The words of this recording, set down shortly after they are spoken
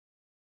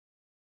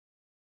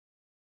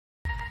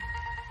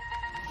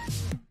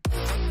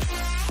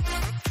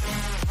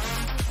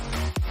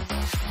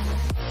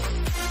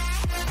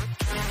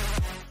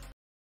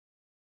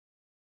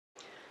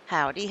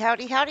Howdy,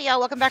 howdy, howdy, y'all.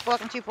 Welcome back.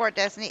 Welcome to Fort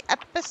Destiny,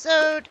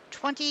 episode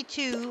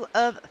 22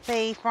 of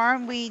Fae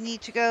Farm. We need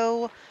to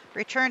go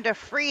return to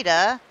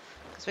Frida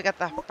because we got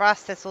the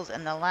frost thistles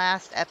in the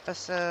last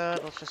episode.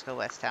 Let's just go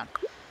west town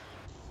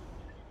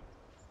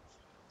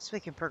so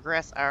we can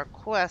progress our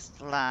quest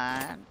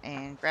line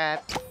and grab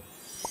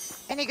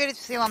any goodies we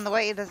see along the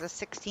way. It is the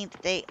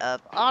 16th day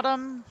of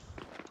autumn.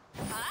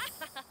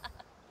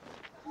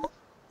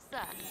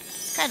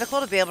 Kind of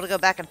cool to be able to go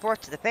back and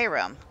forth to the Fae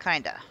realm.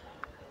 Kinda.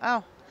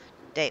 Oh,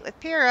 date with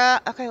Pyrrha.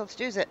 Okay, let's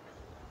do it.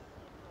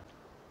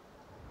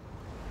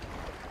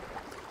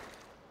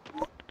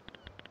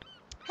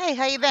 Hey,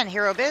 how you been,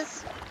 Hero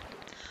Biz?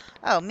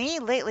 Oh, me?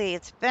 Lately,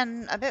 it's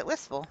been a bit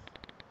wistful.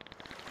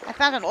 I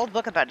found an old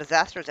book about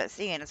disasters at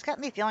sea, and it's got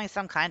me feeling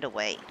some kind of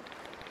way.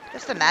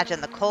 Just imagine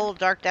the cold,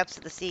 dark depths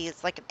of the sea.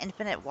 It's like an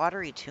infinite,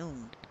 watery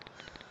tomb.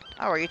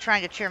 Oh, are you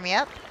trying to cheer me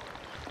up?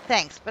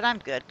 Thanks, but I'm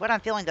good. What I'm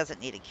feeling doesn't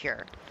need a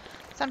cure.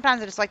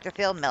 Sometimes I just like to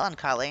feel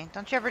melancholy.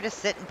 Don't you ever just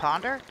sit and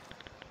ponder?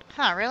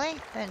 Huh, really?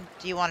 Then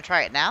do you want to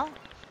try it now?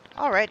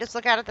 Alright, just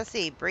look out at the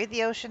sea. Breathe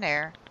the ocean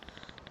air.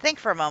 Think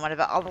for a moment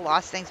about all the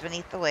lost things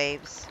beneath the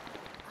waves.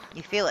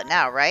 You feel it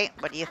now, right?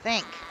 What do you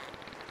think?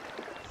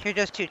 You're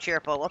just too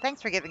cheerful. Well,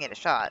 thanks for giving it a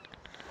shot.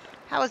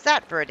 How was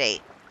that for a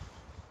date?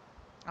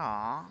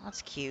 Aw,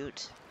 that's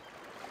cute.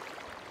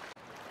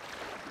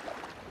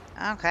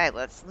 Okay,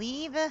 let's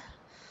leave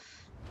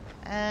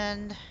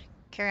and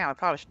carry on. We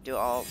probably should do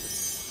all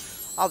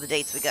the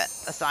dates we got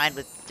assigned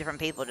with different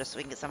people just so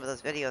we can get some of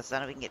those videos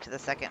done and we can get to the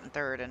second and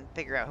third and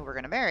figure out who we're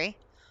going to marry.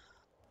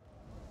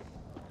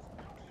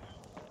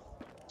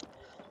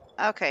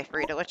 Okay,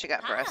 Frida, what you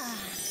got for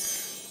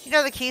us? You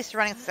know the keys to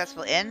running a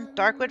successful inn?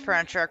 Dark wood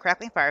furniture, a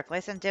crackling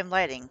fireplace, and dim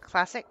lighting.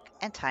 Classic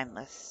and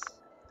timeless.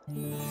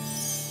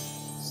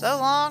 So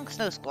long,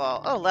 Snow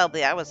Squall. Oh,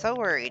 lovely, I was so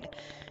worried.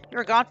 You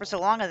were gone for so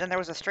long, and then there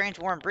was a strange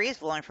warm breeze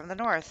blowing from the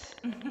north.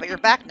 But you're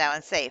back now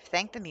and safe.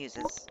 Thank the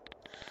muses.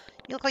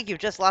 You look like you've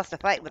just lost a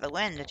fight with the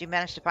wind. Did you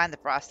manage to find the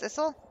frost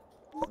thistle?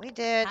 We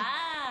did.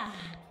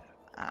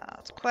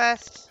 Let's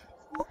quest.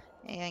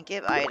 And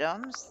give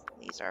items.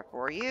 These are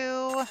for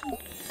you.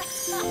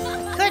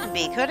 Couldn't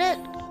be, could it?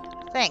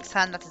 Thanks,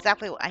 hun. That's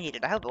exactly what I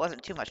needed. I hope it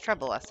wasn't too much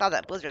trouble. I saw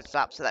that blizzard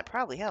stop, so that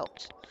probably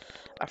helped.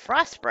 A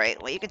frost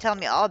sprite? Well, you can tell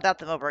me all about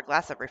them over a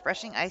glass of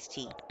refreshing iced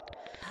tea.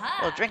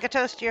 Well, drink a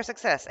toast to your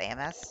success,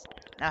 AMS.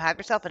 Now have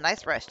yourself a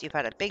nice rest. You've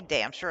had a big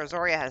day. I'm sure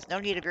Azoria has no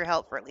need of your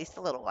help for at least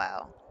a little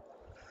while.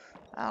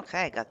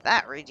 Okay, got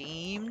that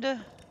redeemed.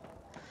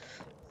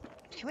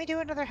 Can we do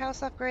another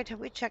house upgrade? Have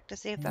we checked to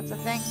see if that's a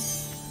thing?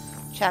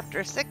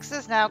 Chapter 6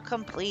 is now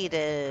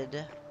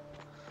completed.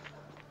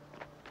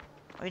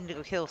 We need to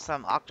go kill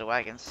some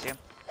octowagons too.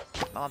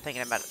 While I'm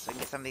thinking about it, so we can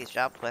get some of these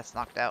job quests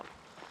knocked out.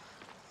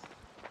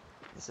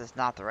 This is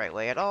not the right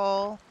way at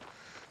all.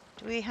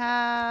 Do we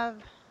have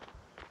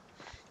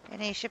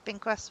any shipping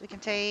quests we can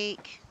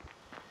take?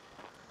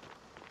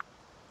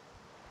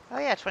 Oh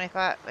yeah,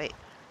 25. Wait.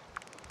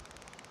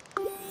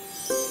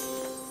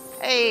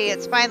 Hey,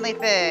 it's finally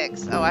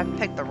fixed. Oh, I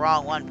picked the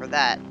wrong one for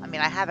that. I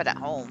mean, I have it at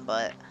home,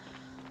 but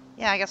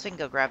yeah, I guess we can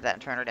go grab that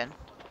and turn it in.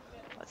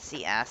 Let's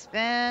see,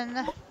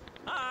 Aspen.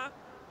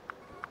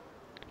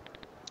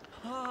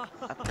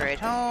 Upgrade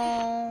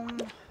home.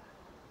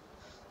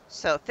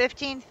 So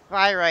 15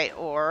 pyrite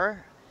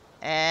ore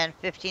and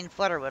 15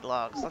 flutterwood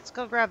logs. Let's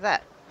go grab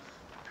that.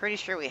 Pretty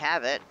sure we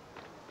have it.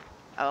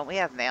 Oh, we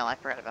have mail. I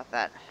forgot about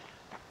that.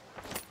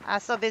 I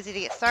was so busy to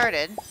get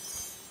started.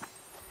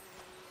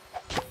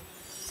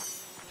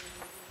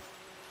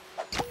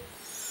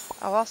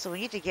 Oh, also, we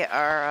need to get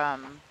our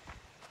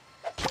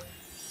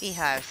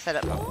beehive set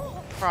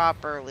up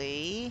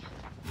properly.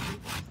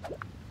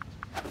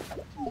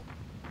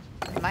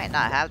 We might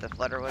not have the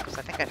flutterwood because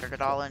I think I turned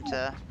it all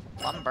into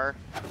lumber.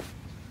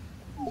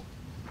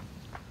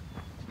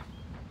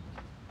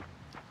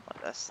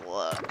 Let us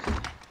look.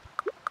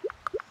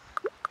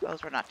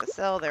 Those were not to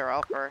sell. They were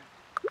all for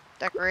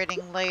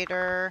decorating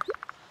later.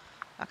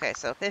 Okay,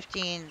 so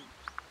 15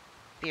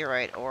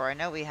 pyrite ore. I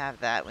know we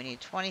have that. We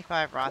need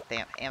 25 raw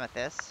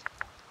amethyst.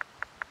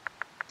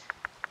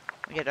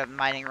 We did a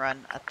mining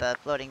run at the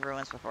floating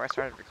ruins before I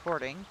started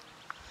recording.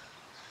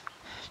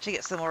 To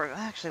get some more.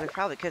 Actually, we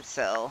probably could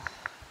sell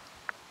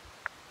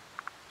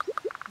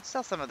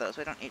some of those.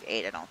 We don't need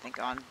 8, I don't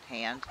think, on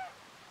hand.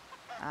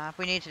 If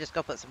we need to just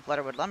go put some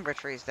flutterwood lumber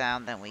trees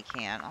down, then we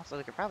can. Also,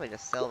 we could probably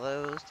just sell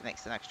those to make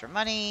some extra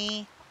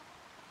money.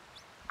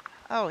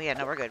 Oh, yeah,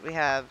 no, we're good. We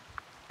have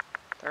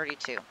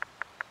 32.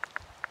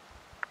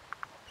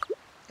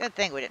 Good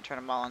thing we didn't turn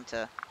them all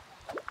into...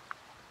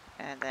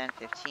 And then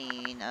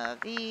 15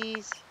 of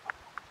these.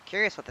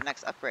 Curious what the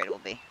next upgrade will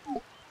be.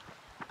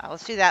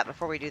 Let's do that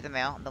before we do the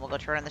mail. And then we'll go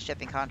turn in the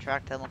shipping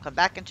contract. Then we'll come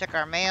back and check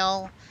our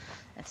mail.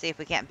 And see if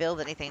we can't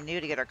build anything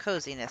new to get our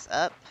coziness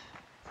up.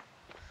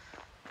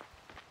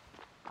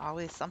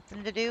 Always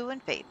something to do in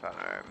Fae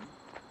Farm.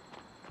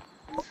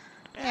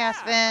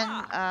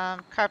 Aspen,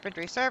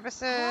 carpentry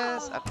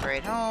services,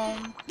 upgrade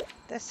home,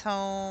 this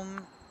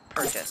home,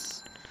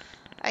 purchase.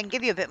 I can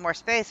give you a bit more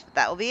space, but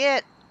that will be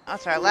it.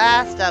 That's our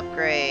last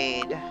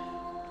upgrade.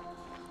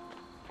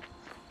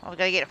 Well, we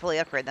gotta get it fully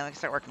upgraded, then we can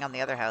start working on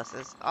the other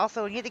houses.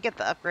 Also, we need to get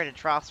the upgraded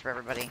troughs for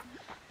everybody.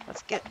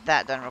 Let's get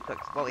that done real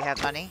quick while we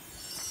have money.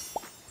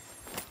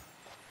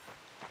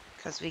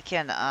 Because we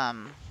can,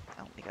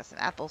 oh, we got some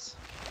apples.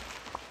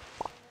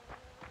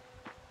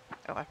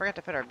 Oh, I forgot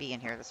to put our bee in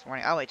here this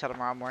morning. I'll wait till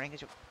tomorrow morning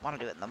because you want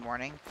to do it in the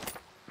morning.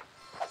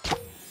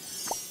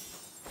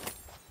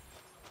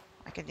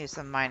 I can do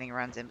some mining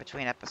runs in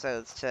between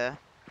episodes to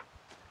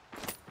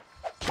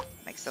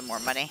make some more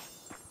money.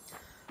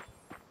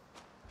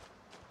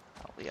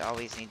 Oh, we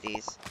always need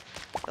these.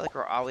 I feel like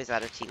we're always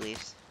out of tea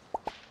leaves.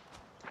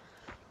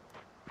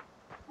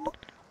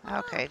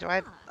 Okay, do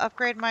I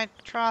upgrade my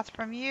trough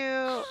from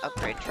you?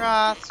 Upgrade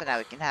trough, so now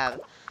we can have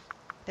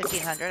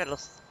 1,500. It'll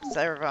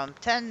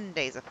serve 10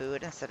 days of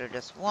food instead of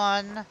just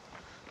one.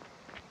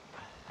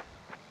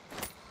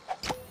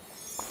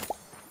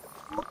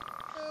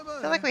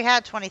 I feel like we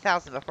had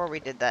 20,000 before we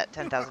did that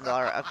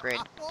 $10,000 upgrade.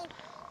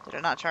 Did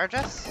it not charge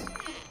us?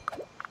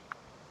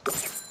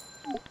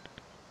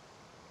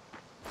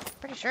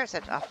 Pretty sure it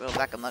said, I'll have to go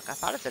back and look. I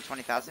thought it said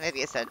 20,000.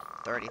 Maybe it said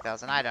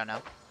 30,000. I don't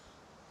know.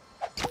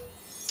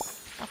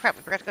 Oh crap,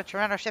 we forgot to go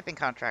turn on our shipping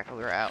contract while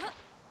we were out.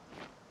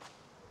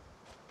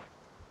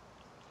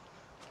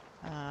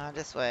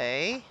 This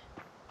way.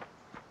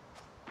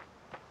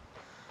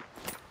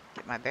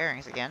 Get my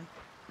bearings again.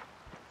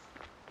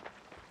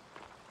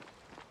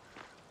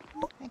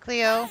 Hey,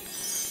 Cleo.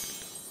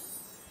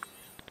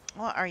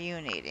 What are you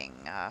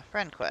needing?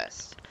 Friend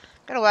quest.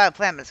 Got a wild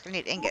plan, but it's gonna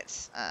need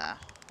ingots.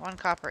 1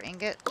 copper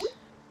ingot.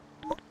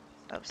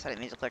 Oops, I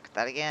didn't mean to click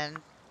that again.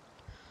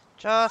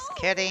 Just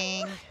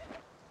kidding.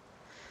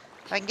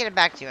 If I can get it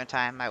back to you in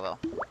time, I will.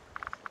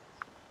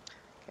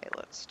 Okay,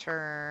 let's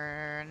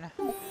turn.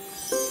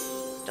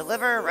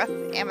 Deliver rough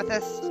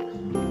amethyst.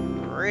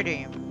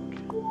 Redeemed.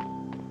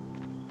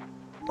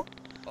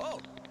 Oh.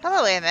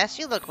 Hello, AMS.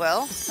 You look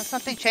well. Has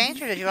something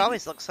changed, or did you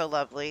always look so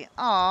lovely?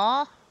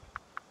 Aww.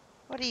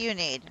 What do you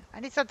need? I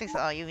need something.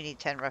 Oh, you need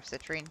 10 rough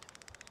citrine.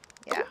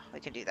 Yeah, we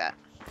can do that.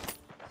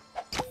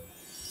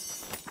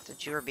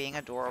 Since you were being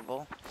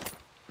adorable.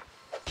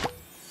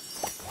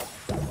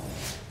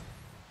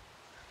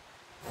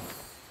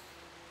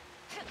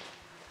 Okay,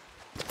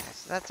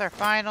 so that's our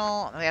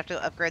final. We have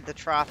to upgrade the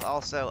trough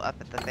also up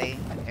at the bay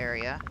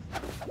area.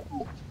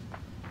 Okay,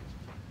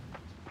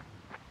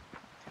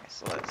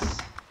 so let's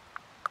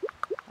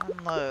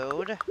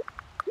unload.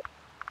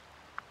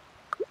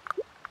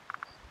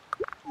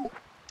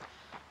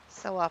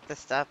 Sell off this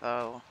stuff.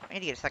 Oh, I need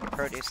to get a second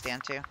produce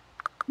stand too.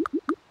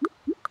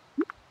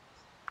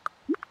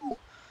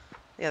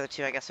 The other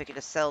two, I guess we could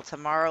just sell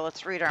tomorrow.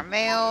 Let's read our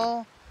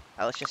mail.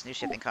 Oh, it's just new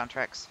shipping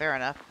contracts. Fair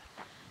enough.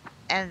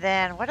 And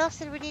then, what else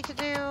did we need to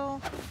do?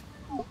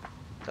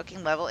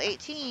 Cooking level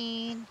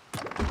 18.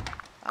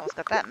 Almost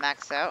got that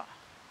maxed out.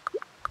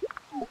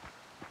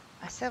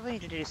 I said we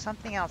need to do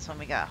something else when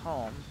we got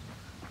home.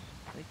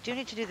 We do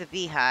need to do the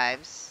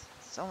beehives.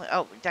 It's only,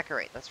 oh,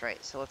 decorate. That's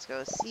right. So let's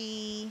go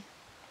see.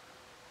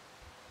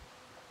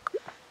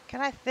 Can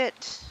I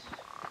fit?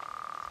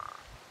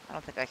 I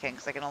don't think I can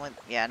because I can only,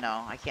 yeah,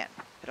 no, I can't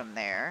put them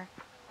there.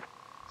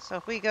 So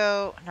if we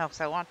go, no,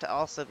 because I want to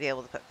also be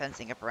able to put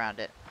fencing up around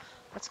it.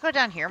 Let's go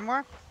down here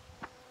more.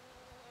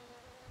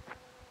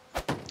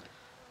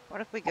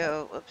 What if we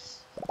go,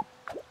 whoops,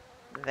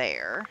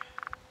 there.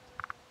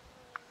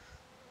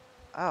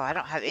 Oh, I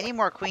don't have any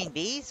more queen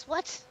bees?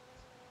 What?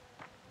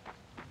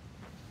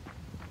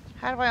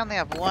 How do I only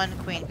have 1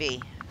 queen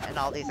bee in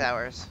all these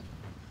hours?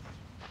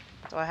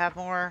 Do I have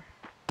more?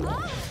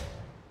 No,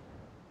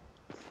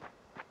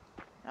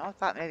 I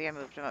thought maybe I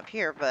moved them up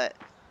here, but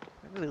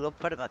maybe we will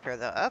put them up here,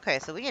 though. Okay,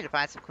 so we need to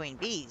find some queen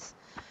bees.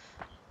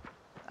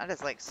 That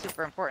is, like,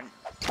 super important.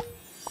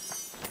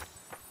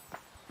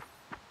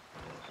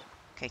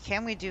 Okay,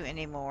 can we do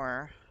any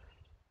more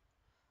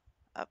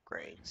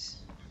upgrades?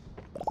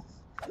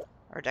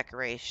 Or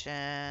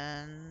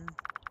decoration?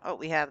 Oh,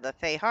 we have the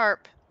Fey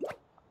Harp.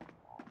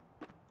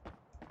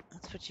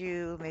 Let's put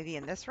you maybe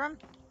in this room.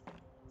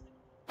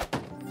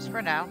 Just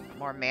for now.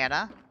 More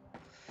mana.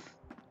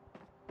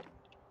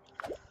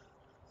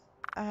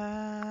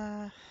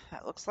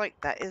 That looks like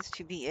that is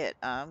to be it.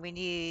 We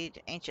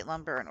need ancient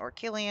lumber and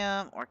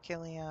orchilium.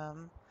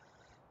 Orchilium.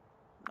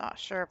 Not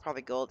sure.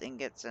 Probably gold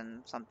ingots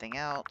and something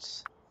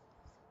else.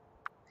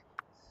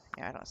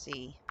 Yeah, I don't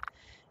see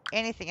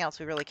anything else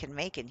we really can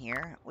make in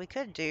here. We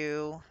could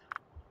do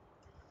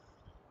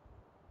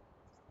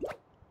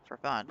for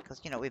fun,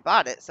 because, you know, we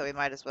bought it, so we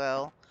might as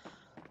well.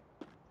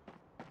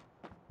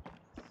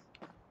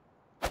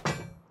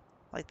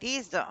 Like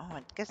these don't, oh,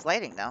 I guess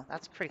lighting though.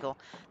 That's pretty cool.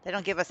 They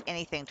don't give us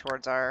anything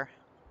towards our,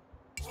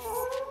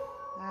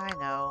 I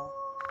know.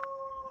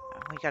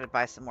 We gotta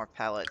buy some more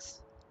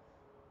pellets.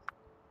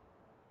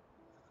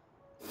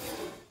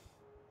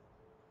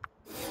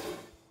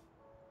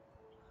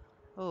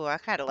 Ooh, I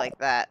kind of like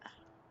that.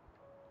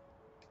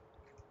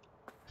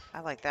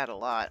 I like that a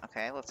lot.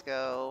 Okay, let's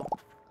go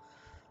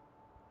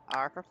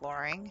R for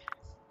flooring.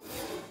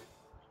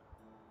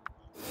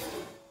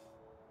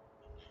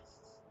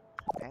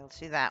 Okay, let's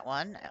do that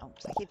one.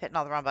 Oops, I keep hitting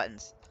all the wrong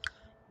buttons.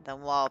 The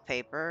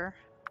wallpaper.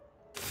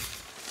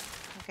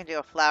 We can do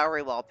a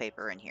flowery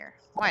wallpaper in here.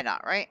 Why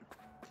not, right?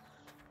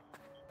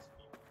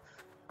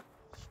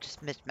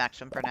 Just mismatch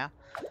them for now.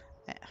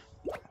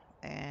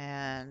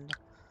 And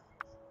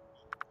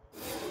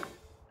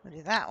we'll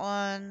do that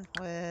one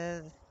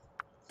with...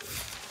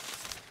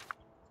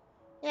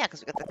 Yeah,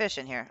 because we got the fish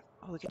in here.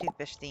 Oh, we could do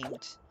fish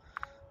themed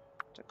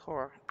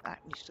decor. That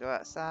needs to go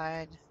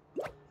outside.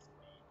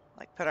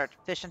 Like, put our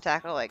fishing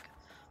tackle, like,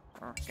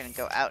 we're going to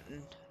go out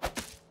and...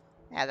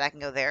 Yeah, that can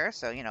go there.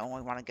 So, you know, when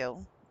we want to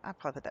go... I'll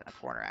probably put that in a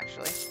corner,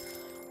 actually.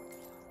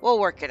 We'll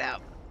work it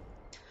out.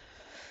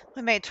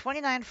 We made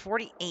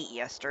 $29.48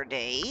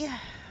 yesterday.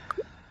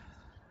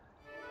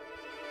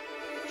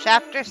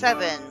 Chapter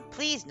 7.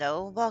 Please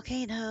no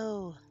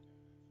volcano.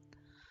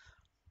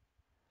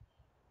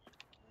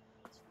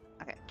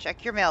 Okay,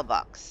 check your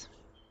mailbox.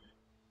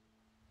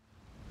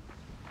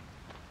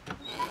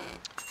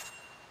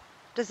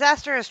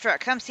 Disaster has struck.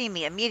 Come see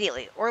me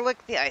immediately. Or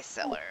lick the ice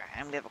cellar.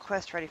 And we have a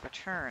quest ready for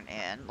turn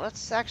in.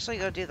 Let's actually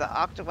go do the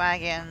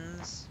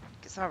octawagons.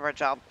 Get some of our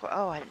job...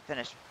 Oh, I didn't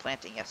finish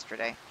planting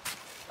yesterday.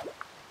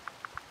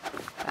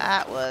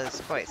 That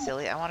was quite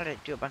silly. I wanted to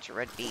do a bunch of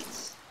red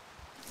beets.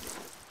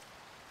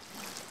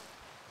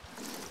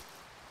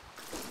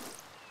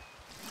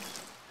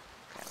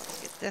 Okay,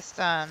 let's get this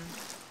done.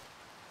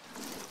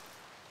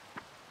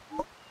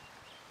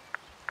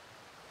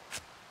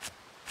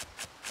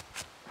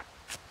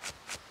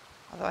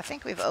 Although I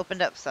think we've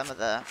opened up some of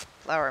the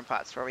flowering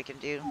pots where we can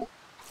do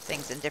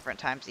things in different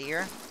times of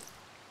year.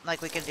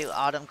 Like we can do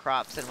autumn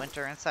crops and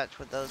winter and such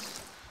with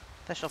those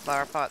special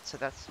flower pots, so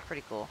that's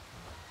pretty cool.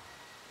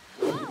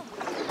 Got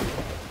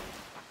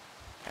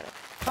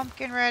a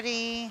pumpkin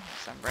ready,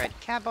 some red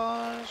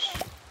cabbage.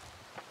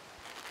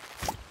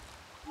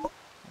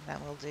 And then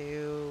we'll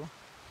do...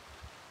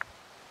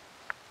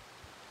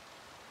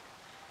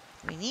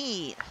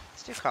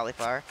 let's do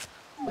cauliflower.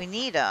 We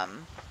need,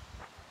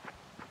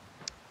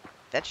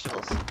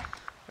 vegetables.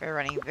 We're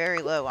running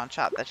very low on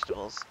chopped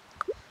vegetables.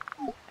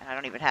 And I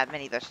don't even have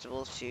many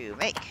vegetables to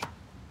make.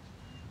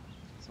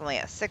 So only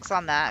got 6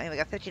 on that. I mean, we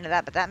got 15 of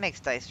that, but that makes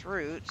diced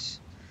roots.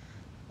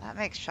 That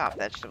makes chopped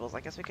vegetables. I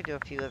guess we could do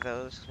a few of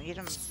those. We need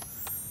them.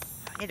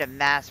 I need to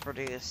mass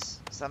produce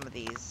some of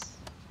these.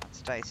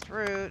 That's diced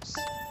roots.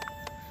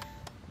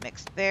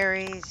 Mixed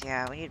berries.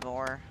 Yeah, we need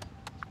more.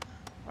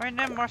 We're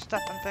gonna do more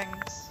stuff and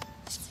things.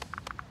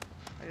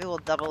 Maybe we'll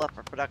double up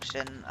our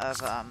production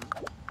of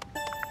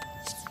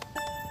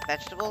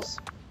vegetables.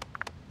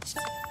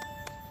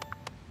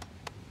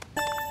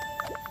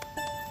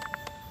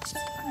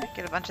 Alright,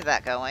 get a bunch of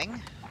that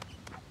going.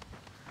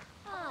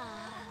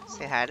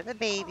 Say hi to the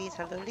babies.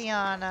 Hello,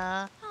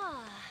 Liana.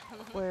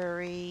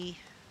 Query.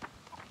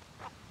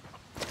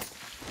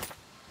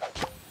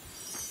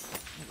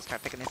 Let's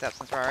start picking these up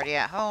since we're already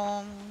at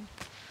home.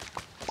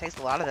 It takes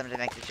a lot of them to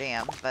make the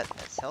jam, but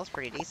it sells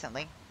pretty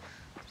decently.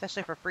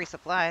 Especially for free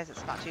supplies,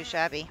 it's not too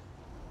shabby.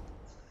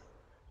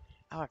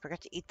 Oh, I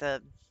forgot to eat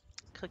the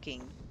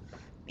cooking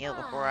meal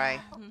before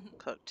I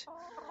cooked.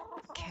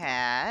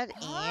 Cad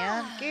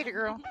and Gator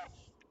Girl.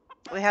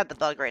 We have the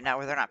bug right now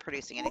where they're not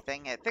producing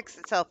anything. It fixed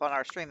itself on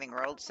our streaming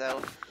world,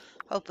 so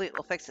hopefully it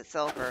will fix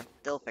itself, or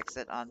they'll fix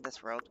it on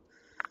this world.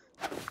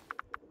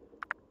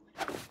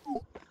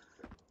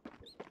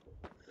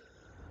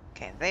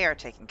 Okay, they are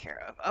taken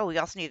care of. Oh, we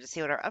also need to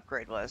see what our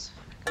upgrade was.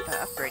 Got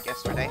that upgrade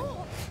yesterday.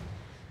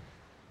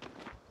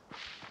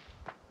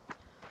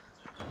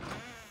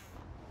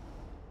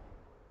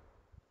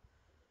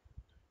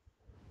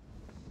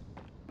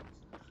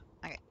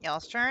 Okay,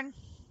 y'all's turn.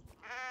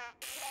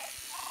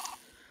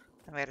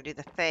 Then we have to do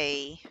the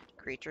Fae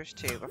creatures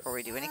too before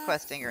we do any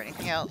questing or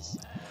anything else.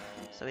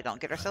 So we don't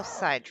get ourselves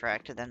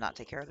sidetracked and then not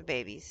take care of the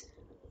babies.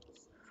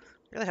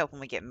 Really hope when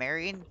we get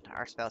married,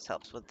 our spouse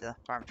helps with the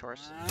farm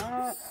chores.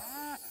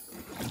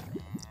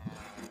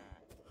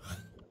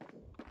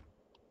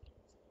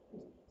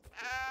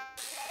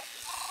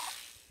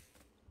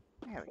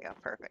 There we go,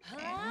 perfect.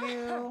 And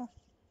you...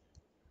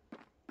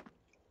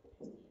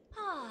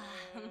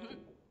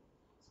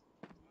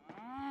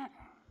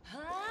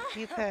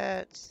 You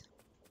pets.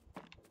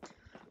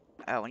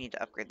 Oh, we need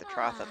to upgrade the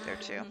trough up there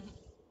too.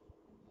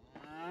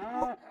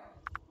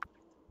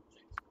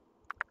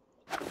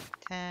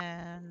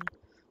 10.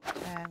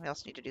 10. We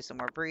also need to do some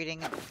more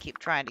breeding and keep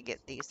trying to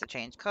get these to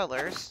change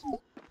colors.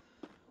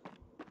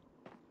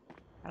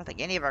 I don't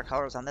think any of our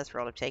colors on this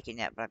world have taken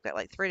yet, but I've got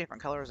like 3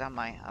 different colors on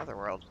my other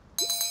world.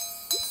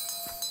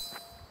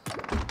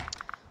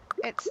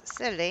 It's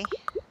silly.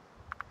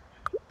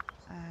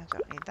 I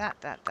don't need that,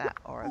 that,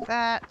 or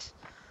that.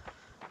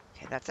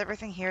 Okay, that's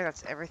everything here.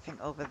 That's everything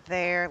over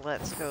there.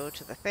 Let's go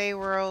to the Fae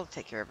world.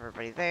 Take care of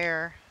everybody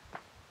there.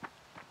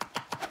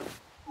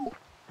 Go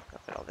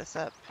put all this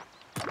up.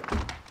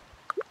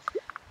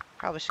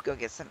 Probably should go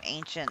get some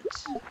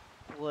ancient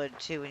wood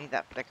too. We need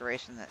that for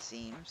decoration, that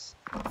seems.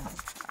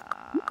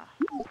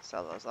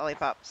 Sell those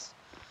lollipops.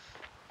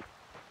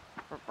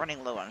 We're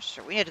running low on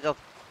sugar. We need to go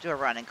do a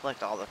run and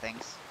collect all the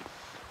things.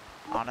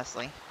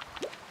 Honestly.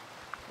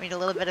 We need a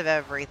little bit of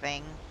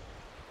everything.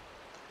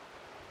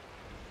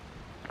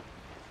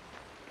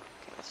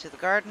 to the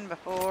garden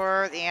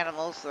before the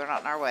animals, so they're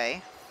not in our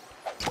way.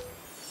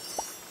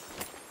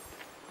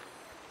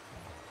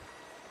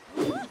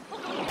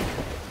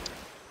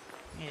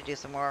 Need to do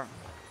some more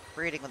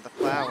breeding with the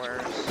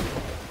flowers.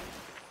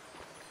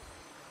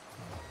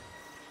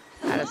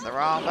 That is the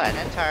wrong button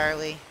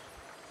entirely.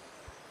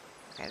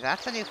 Okay,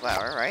 that's a new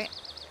flower, right?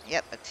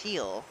 Yep, a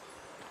teal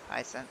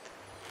hyacinth.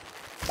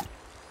 A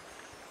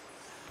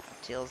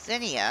teal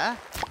zinnia.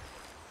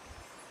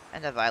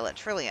 And a violet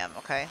trillium.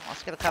 Okay,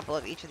 let's get a couple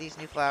of each of these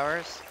new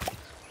flowers.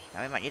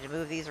 Now we might need to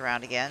move these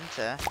around again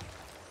to...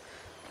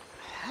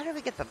 How did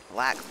we get the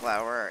black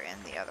flower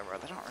in the other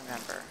world? I don't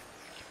remember.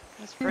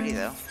 It's pretty,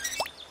 though.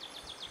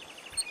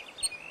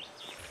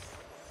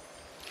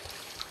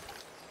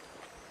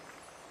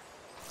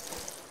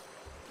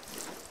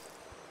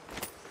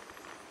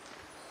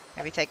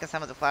 Maybe taking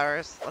some of the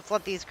flowers. Let's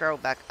let these grow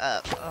back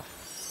up. Ugh.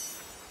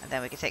 And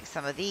then we can take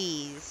some of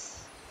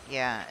these.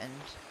 Yeah, and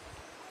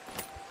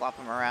flop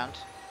them around.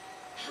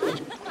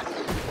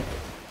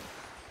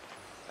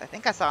 I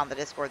think I saw on the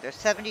Discord there's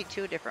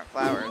 72 different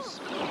flowers.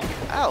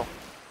 Oh,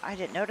 I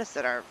didn't notice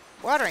that our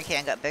watering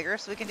can got bigger,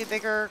 so we can do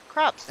bigger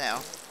crops now.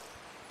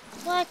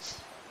 What?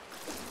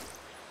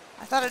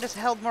 I thought it just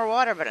held more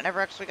water, but it never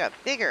actually got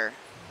bigger.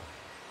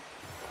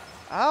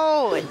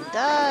 Oh, it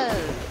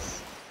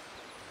does.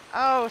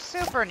 Oh,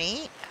 super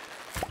neat.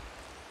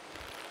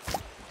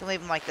 We can leave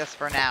them like this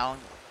for now.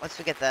 Once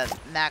we get the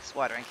max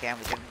watering can,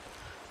 we can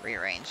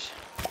rearrange.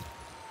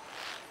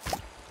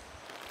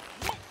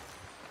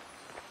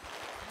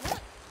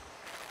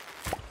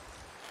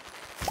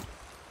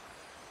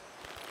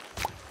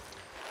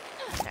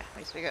 Okay, at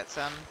least we got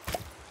some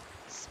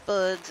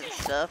spuds and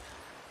stuff.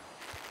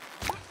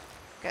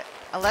 Got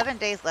 11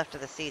 days left of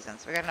the season,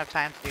 so we got enough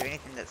time to do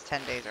anything that's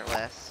 10 days or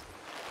less.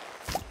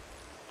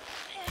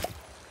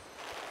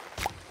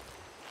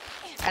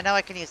 I know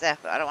I can use F,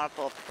 but I don't want to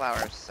pull up the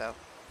flowers, so.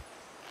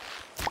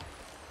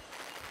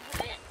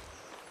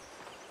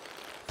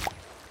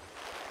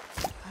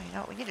 Oh, you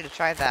know what? We needed to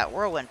try that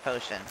whirlwind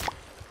potion.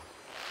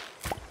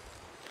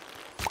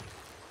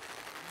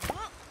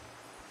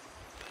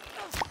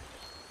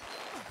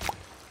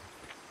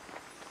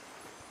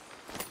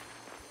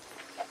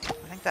 I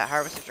think that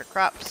harvested your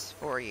crops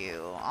for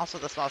you. Also,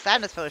 the small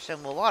sadness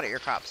potion will water your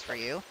crops for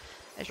you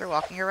as you're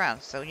walking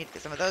around. So we need to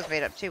get some of those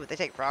made up too, but they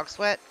take frog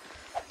sweat.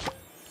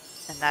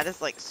 And that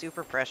is like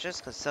super precious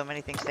because so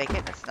many things take it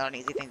and it's not an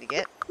easy thing to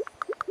get.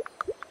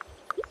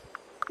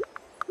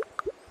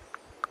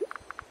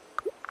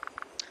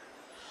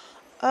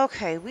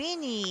 Okay, we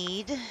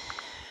need...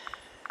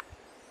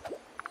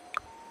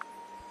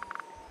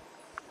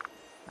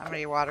 How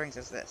many waterings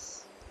is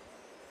this?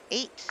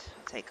 8.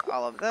 I'll take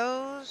all of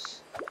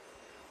those.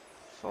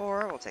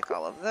 4. We'll take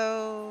all of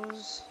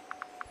those.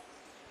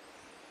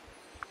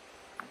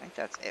 I think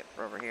that's it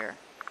for over here.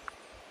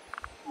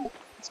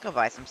 Let's go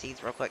buy some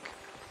seeds real quick.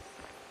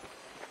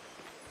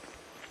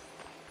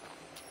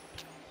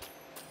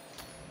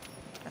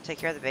 I'll take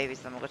care of the babies,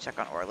 then we'll go check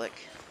on Orlick.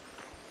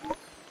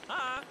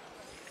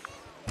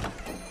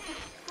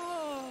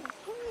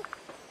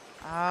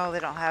 Oh, they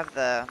don't have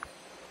the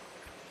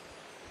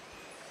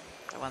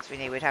ones we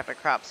need. We'd have to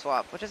crop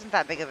swap, which isn't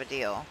that big of a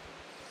deal.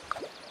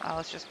 Well,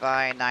 let's just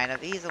buy 9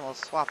 of these and we'll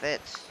swap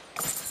it.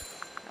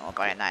 And we'll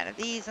buy 9 of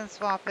these and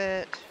swap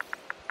it.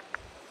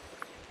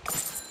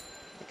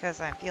 Because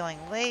I'm feeling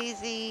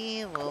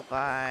lazy, we'll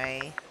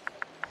buy...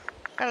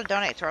 Gotta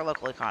donate to our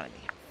local economy.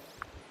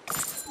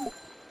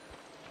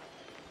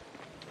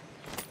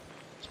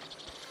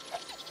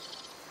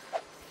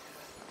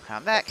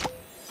 Come back.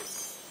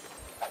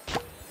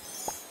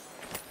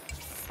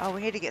 Oh,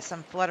 we need to get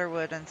some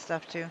flutterwood and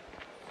stuff too.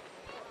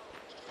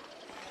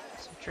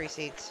 Some tree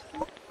seeds.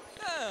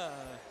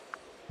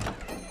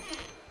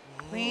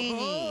 We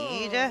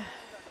need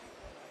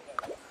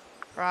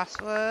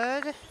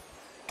frostwood.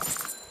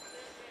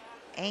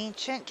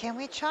 Ancient. Can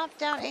we chop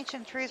down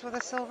ancient trees with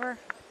a silver?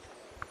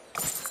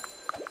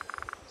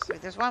 So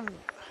there's one.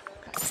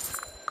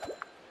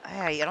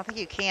 Hey, I don't think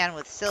you can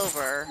with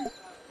silver. I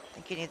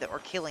think you need the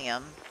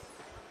orchilium.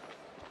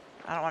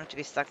 I don't want it to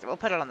be stuck there. We'll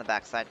put it on the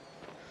backside.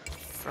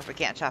 Or if we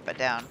can't chop it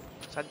down.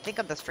 So I think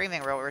of the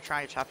streaming row, we were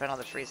trying to chop down all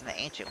the trees and the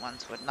ancient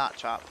ones would not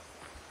chop.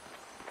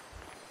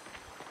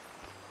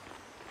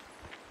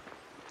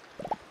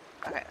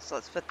 Okay, so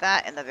let's put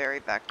that in the very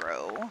back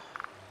row.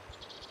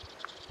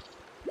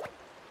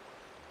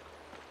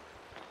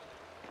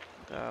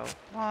 Go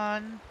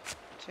 1,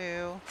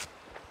 2,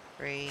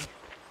 3,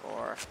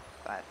 4,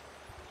 5.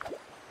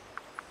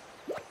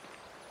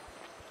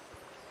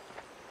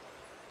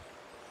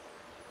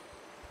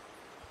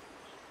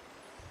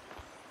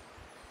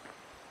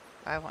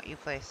 I want you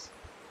place.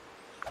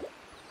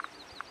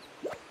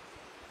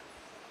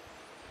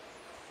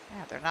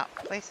 Yeah, they're not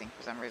placing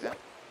for some reason.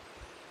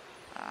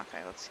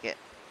 Okay, let's get...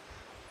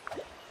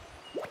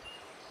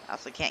 I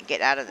also can't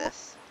get out of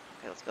this.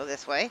 Okay, let's go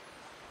this way.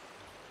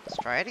 Let's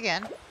try it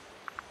again.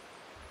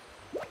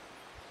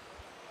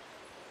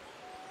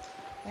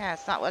 Yeah,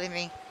 it's not letting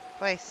me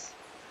place.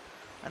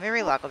 Let me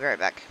relock. I'll be right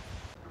back.